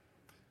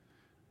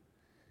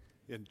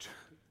In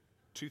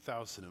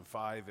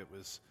 2005, it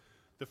was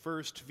the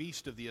first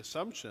Feast of the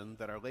Assumption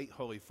that our late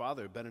Holy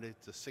Father,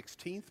 Benedict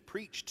XVI,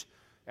 preached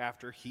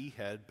after he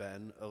had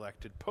been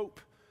elected Pope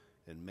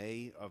in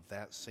May of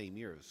that same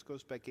year. This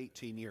goes back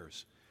 18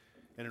 years.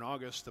 And in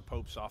August, the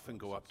popes often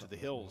go up to the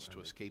hills to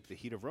escape the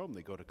heat of Rome.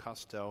 They go to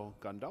Castel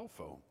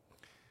Gandolfo.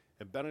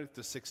 And Benedict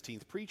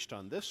XVI preached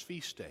on this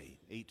feast day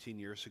 18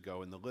 years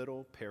ago in the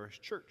little parish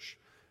church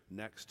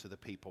next to the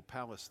papal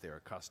palace there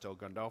at Castel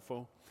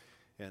Gandolfo.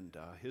 And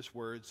his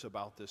words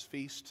about this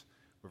feast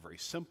were very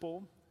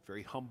simple,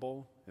 very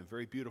humble, and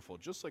very beautiful,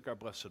 just like our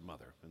Blessed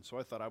Mother. And so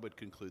I thought I would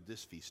conclude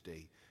this feast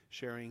day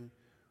sharing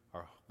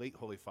our late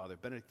Holy Father,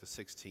 Benedict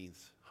XVI,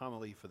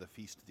 homily for the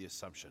Feast of the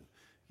Assumption,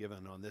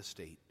 given on this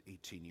date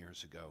 18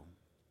 years ago.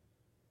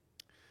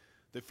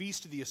 The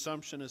Feast of the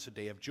Assumption is a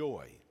day of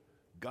joy.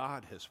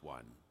 God has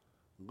won.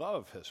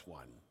 Love has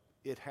won.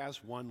 It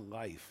has won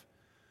life.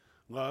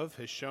 Love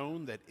has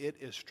shown that it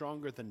is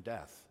stronger than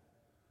death,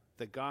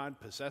 that God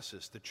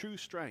possesses the true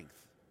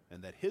strength,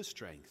 and that his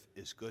strength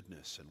is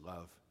goodness and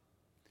love.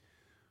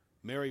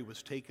 Mary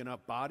was taken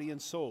up body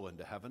and soul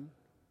into heaven.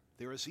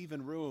 There is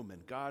even room in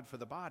God for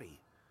the body.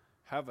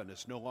 Heaven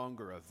is no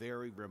longer a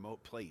very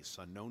remote place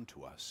unknown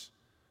to us.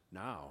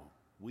 Now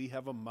we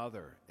have a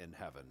mother in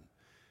heaven,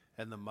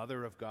 and the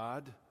mother of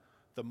God,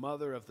 the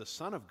mother of the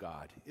Son of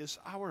God, is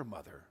our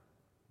mother.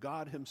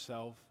 God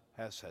himself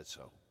has said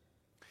so.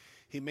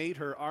 He made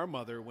her our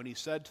mother when he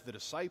said to the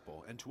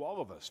disciple and to all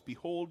of us,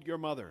 "Behold your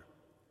mother."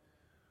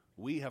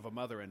 We have a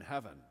mother in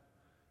heaven.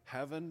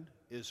 Heaven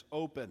is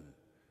open.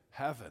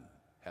 Heaven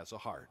has a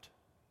heart.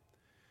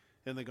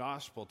 In the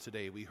gospel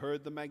today, we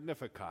heard the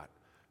Magnificat,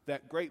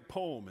 that great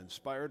poem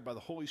inspired by the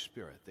Holy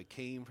Spirit that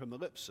came from the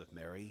lips of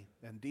Mary,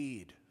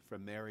 indeed,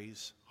 from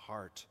Mary's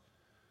heart.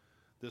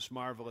 This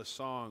marvelous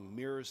song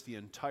mirrors the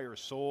entire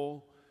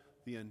soul,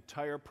 the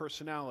entire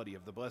personality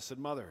of the Blessed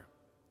Mother.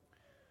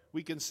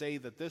 We can say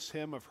that this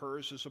hymn of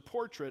hers is a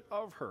portrait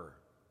of her,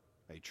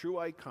 a true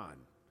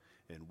icon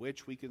in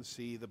which we can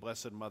see the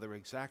Blessed Mother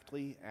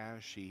exactly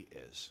as she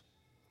is.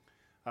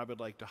 I would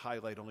like to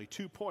highlight only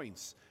 2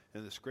 points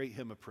in this great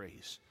hymn of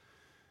praise.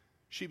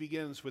 She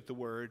begins with the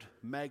word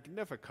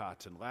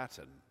Magnificat in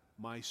Latin.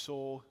 My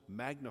soul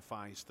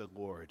magnifies the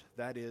Lord.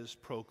 That is,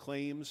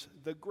 proclaims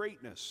the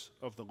greatness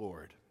of the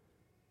Lord.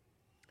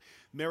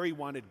 Mary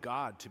wanted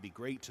God to be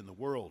great in the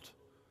world,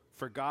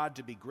 for God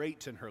to be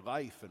great in her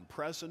life and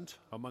present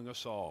among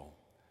us all.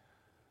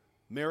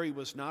 Mary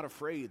was not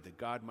afraid that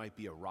God might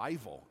be a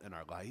rival in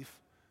our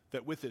life,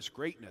 that with his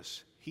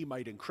greatness he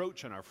might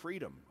encroach on our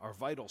freedom, our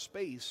vital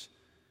space.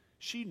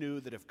 She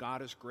knew that if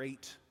God is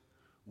great,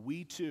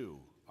 we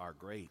too are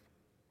great.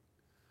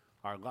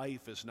 Our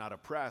life is not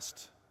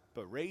oppressed,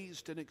 but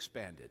raised and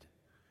expanded.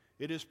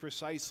 It is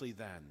precisely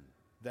then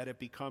that it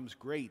becomes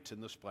great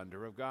in the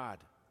splendor of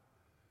God.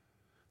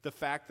 The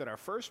fact that our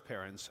first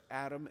parents,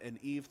 Adam and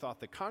Eve,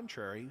 thought the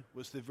contrary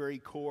was the very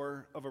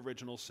core of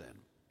original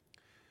sin.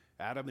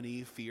 Adam and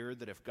Eve feared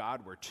that if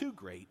God were too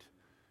great,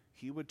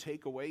 he would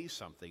take away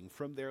something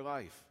from their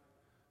life.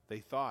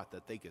 They thought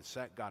that they could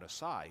set God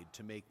aside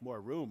to make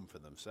more room for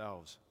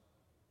themselves.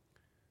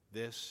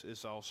 This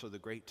is also the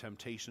great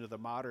temptation of the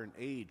modern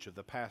age of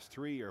the past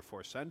 3 or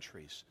 4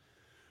 centuries.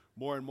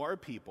 More and more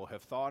people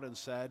have thought and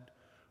said,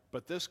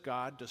 but this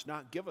God does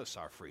not give us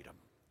our freedom.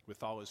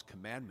 With all his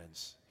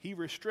commandments, he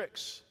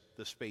restricts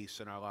the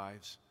space in our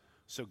lives,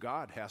 so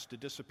God has to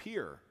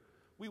disappear.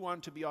 We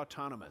want to be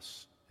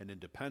autonomous and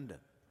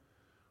independent.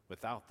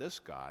 Without this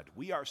God,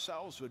 we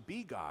ourselves would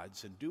be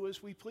gods and do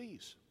as we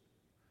please.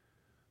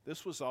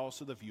 This was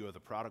also the view of the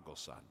prodigal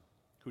son,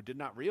 who did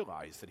not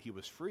realize that he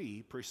was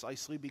free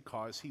precisely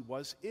because he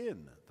was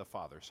in the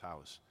Father's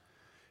house.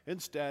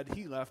 Instead,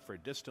 he left for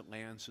distant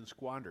lands and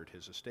squandered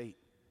his estate.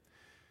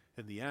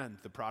 In the end,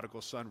 the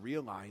prodigal son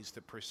realized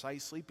that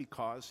precisely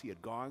because he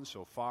had gone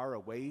so far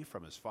away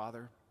from his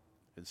father,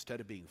 instead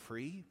of being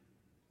free,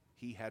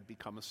 he had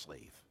become a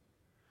slave.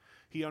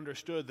 He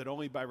understood that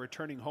only by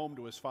returning home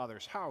to his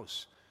father's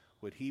house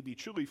would he be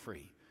truly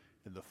free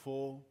in the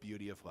full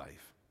beauty of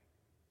life.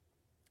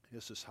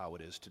 This is how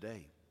it is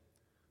today.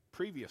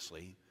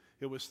 Previously,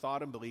 it was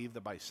thought and believed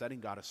that by setting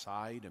God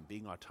aside and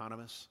being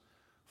autonomous,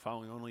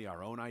 following only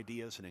our own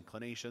ideas and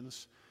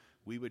inclinations,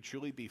 we would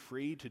truly be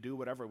free to do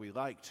whatever we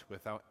liked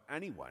without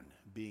anyone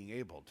being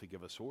able to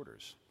give us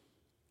orders.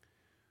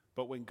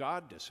 But when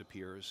God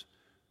disappears,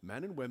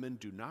 men and women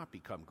do not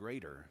become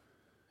greater.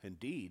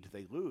 Indeed,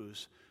 they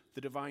lose the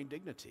divine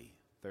dignity.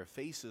 Their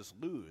faces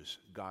lose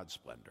God's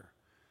splendor.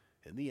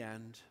 In the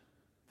end,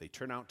 they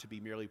turn out to be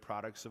merely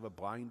products of a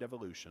blind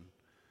evolution,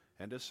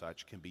 and as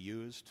such can be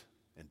used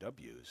and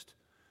abused.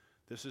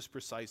 This is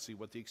precisely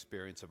what the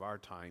experience of our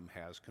time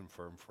has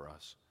confirmed for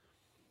us.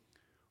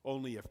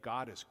 Only if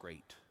God is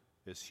great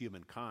is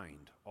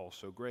humankind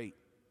also great.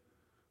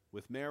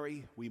 With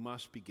Mary, we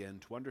must begin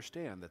to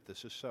understand that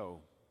this is so.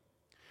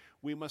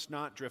 We must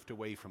not drift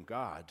away from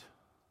God,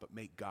 but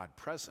make God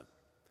present.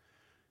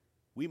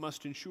 We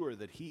must ensure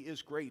that he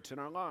is great in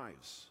our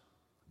lives.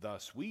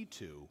 Thus, we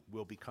too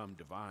will become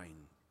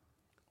divine.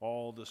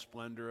 All the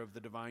splendor of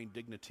the divine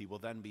dignity will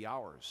then be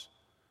ours.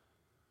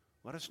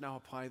 Let us now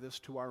apply this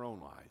to our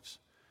own lives.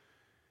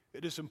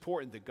 It is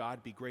important that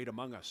God be great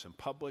among us in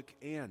public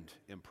and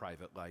in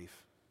private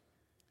life.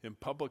 In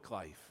public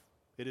life,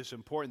 it is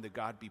important that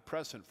God be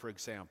present, for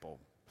example,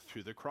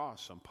 through the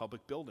cross on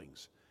public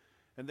buildings,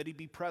 and that he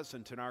be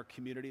present in our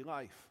community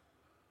life.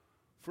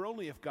 For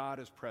only if God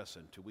is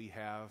present do we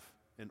have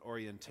an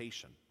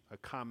orientation, a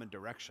common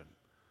direction.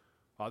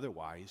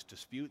 Otherwise,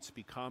 disputes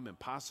become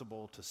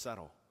impossible to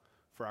settle,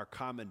 for our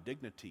common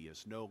dignity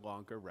is no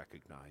longer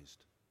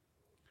recognized.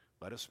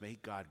 Let us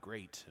make God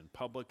great in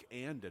public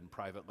and in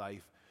private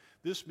life.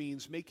 This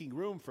means making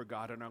room for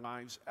God in our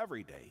lives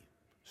every day,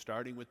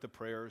 starting with the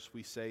prayers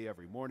we say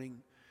every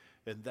morning,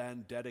 and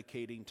then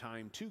dedicating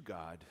time to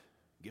God,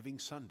 giving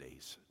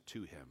Sundays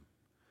to him.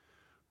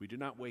 We do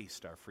not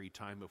waste our free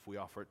time if we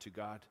offer it to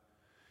God.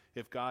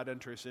 If God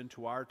enters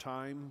into our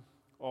time,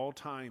 all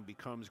time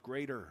becomes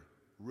greater,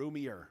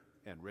 roomier,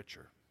 and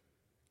richer.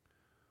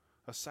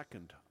 A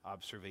second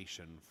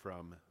observation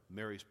from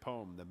Mary's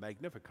poem, the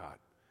Magnificat.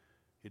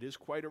 It is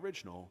quite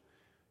original,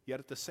 yet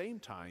at the same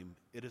time,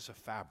 it is a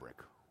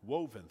fabric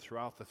woven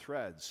throughout the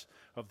threads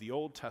of the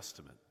Old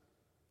Testament.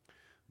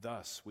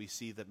 Thus, we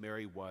see that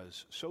Mary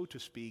was, so to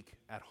speak,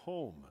 at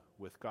home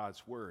with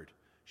God's word.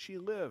 She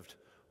lived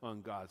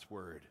on God's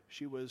word.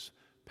 She was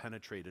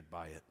penetrated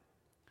by it.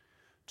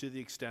 To the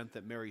extent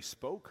that Mary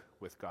spoke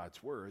with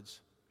God's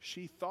words,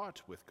 she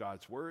thought with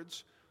God's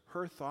words.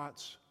 Her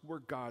thoughts were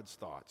God's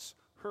thoughts.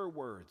 Her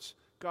words,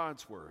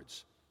 God's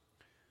words.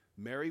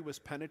 Mary was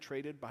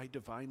penetrated by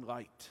divine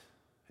light,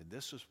 and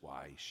this is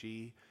why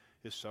she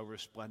is so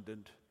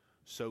resplendent,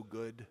 so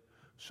good,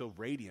 so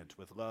radiant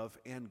with love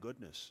and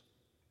goodness.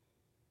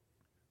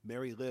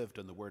 Mary lived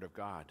in the Word of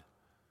God,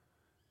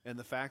 and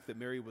the fact that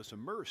Mary was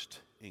immersed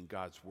in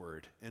God's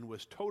Word and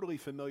was totally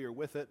familiar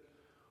with it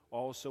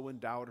also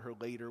endowed her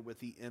later with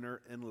the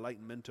inner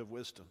enlightenment of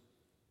wisdom.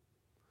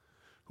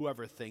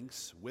 Whoever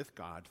thinks with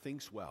God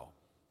thinks well,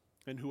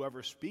 and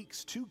whoever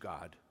speaks to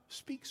God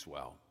speaks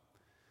well.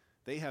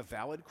 They have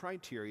valid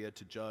criteria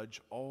to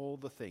judge all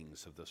the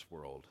things of this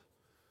world.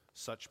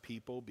 Such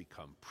people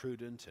become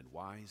prudent and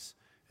wise,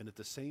 and at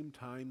the same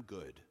time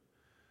good.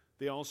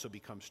 They also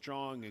become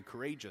strong and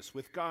courageous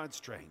with God's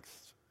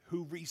strength,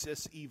 who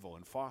resists evil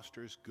and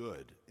fosters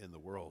good in the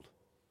world.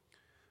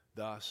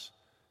 Thus,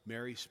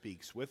 Mary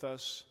speaks with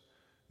us.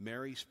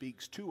 Mary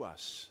speaks to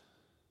us.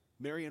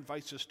 Mary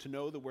invites us to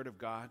know the Word of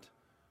God,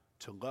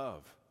 to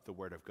love the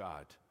Word of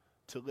God,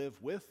 to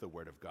live with the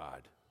Word of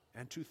God,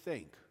 and to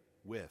think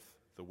with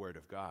the Word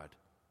of God.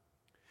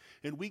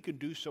 And we can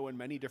do so in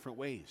many different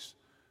ways,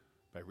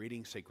 by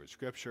reading sacred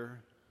scripture,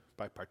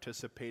 by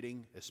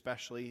participating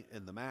especially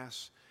in the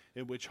Mass,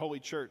 in which Holy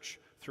Church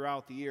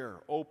throughout the year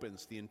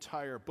opens the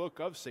entire book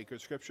of sacred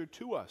scripture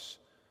to us.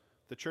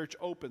 The Church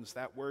opens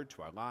that word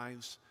to our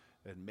lives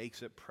and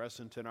makes it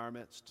present in our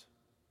midst.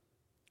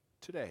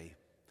 Today,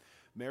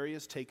 Mary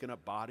has taken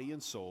up body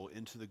and soul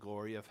into the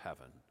glory of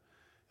heaven,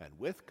 and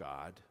with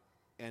God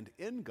and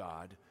in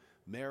God,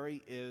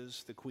 Mary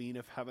is the Queen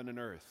of heaven and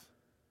earth.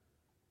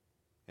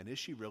 And is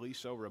she really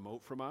so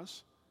remote from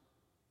us?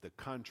 The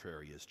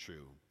contrary is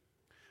true.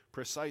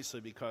 Precisely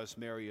because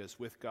Mary is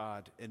with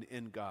God and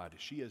in God,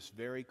 she is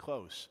very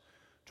close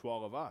to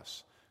all of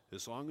us,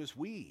 as long as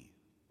we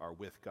are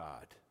with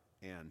God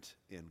and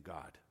in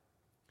God.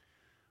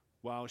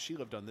 While she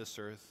lived on this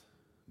earth,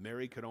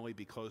 Mary could only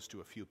be close to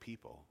a few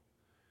people.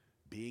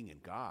 Being in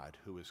God,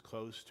 who is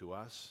close to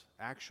us,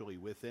 actually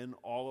within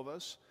all of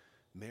us,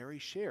 Mary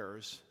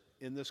shares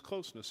in this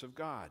closeness of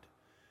God.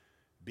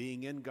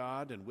 Being in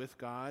God and with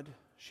God,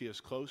 she is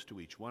close to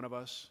each one of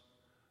us,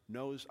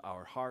 knows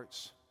our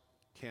hearts,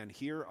 can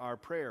hear our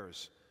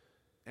prayers,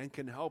 and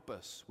can help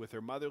us with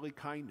her motherly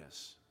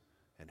kindness,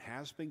 and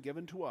has been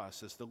given to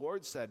us, as the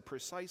Lord said,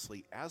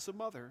 precisely as a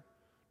mother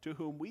to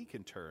whom we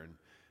can turn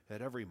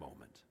at every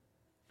moment.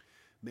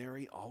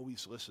 Mary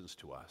always listens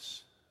to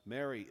us.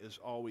 Mary is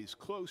always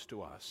close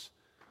to us,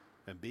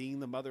 and being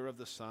the mother of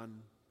the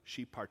Son,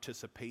 she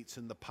participates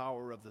in the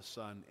power of the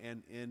Son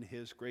and in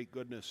his great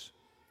goodness.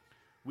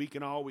 We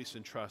can always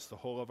entrust the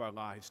whole of our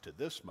lives to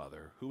this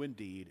mother, who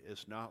indeed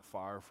is not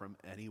far from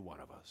any one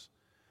of us.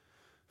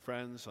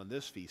 Friends, on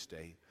this feast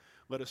day,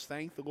 let us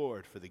thank the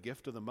Lord for the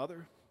gift of the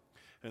mother,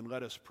 and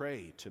let us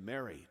pray to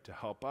Mary to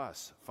help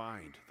us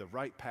find the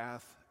right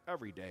path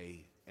every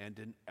day and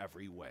in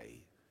every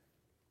way.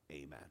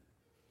 Amen.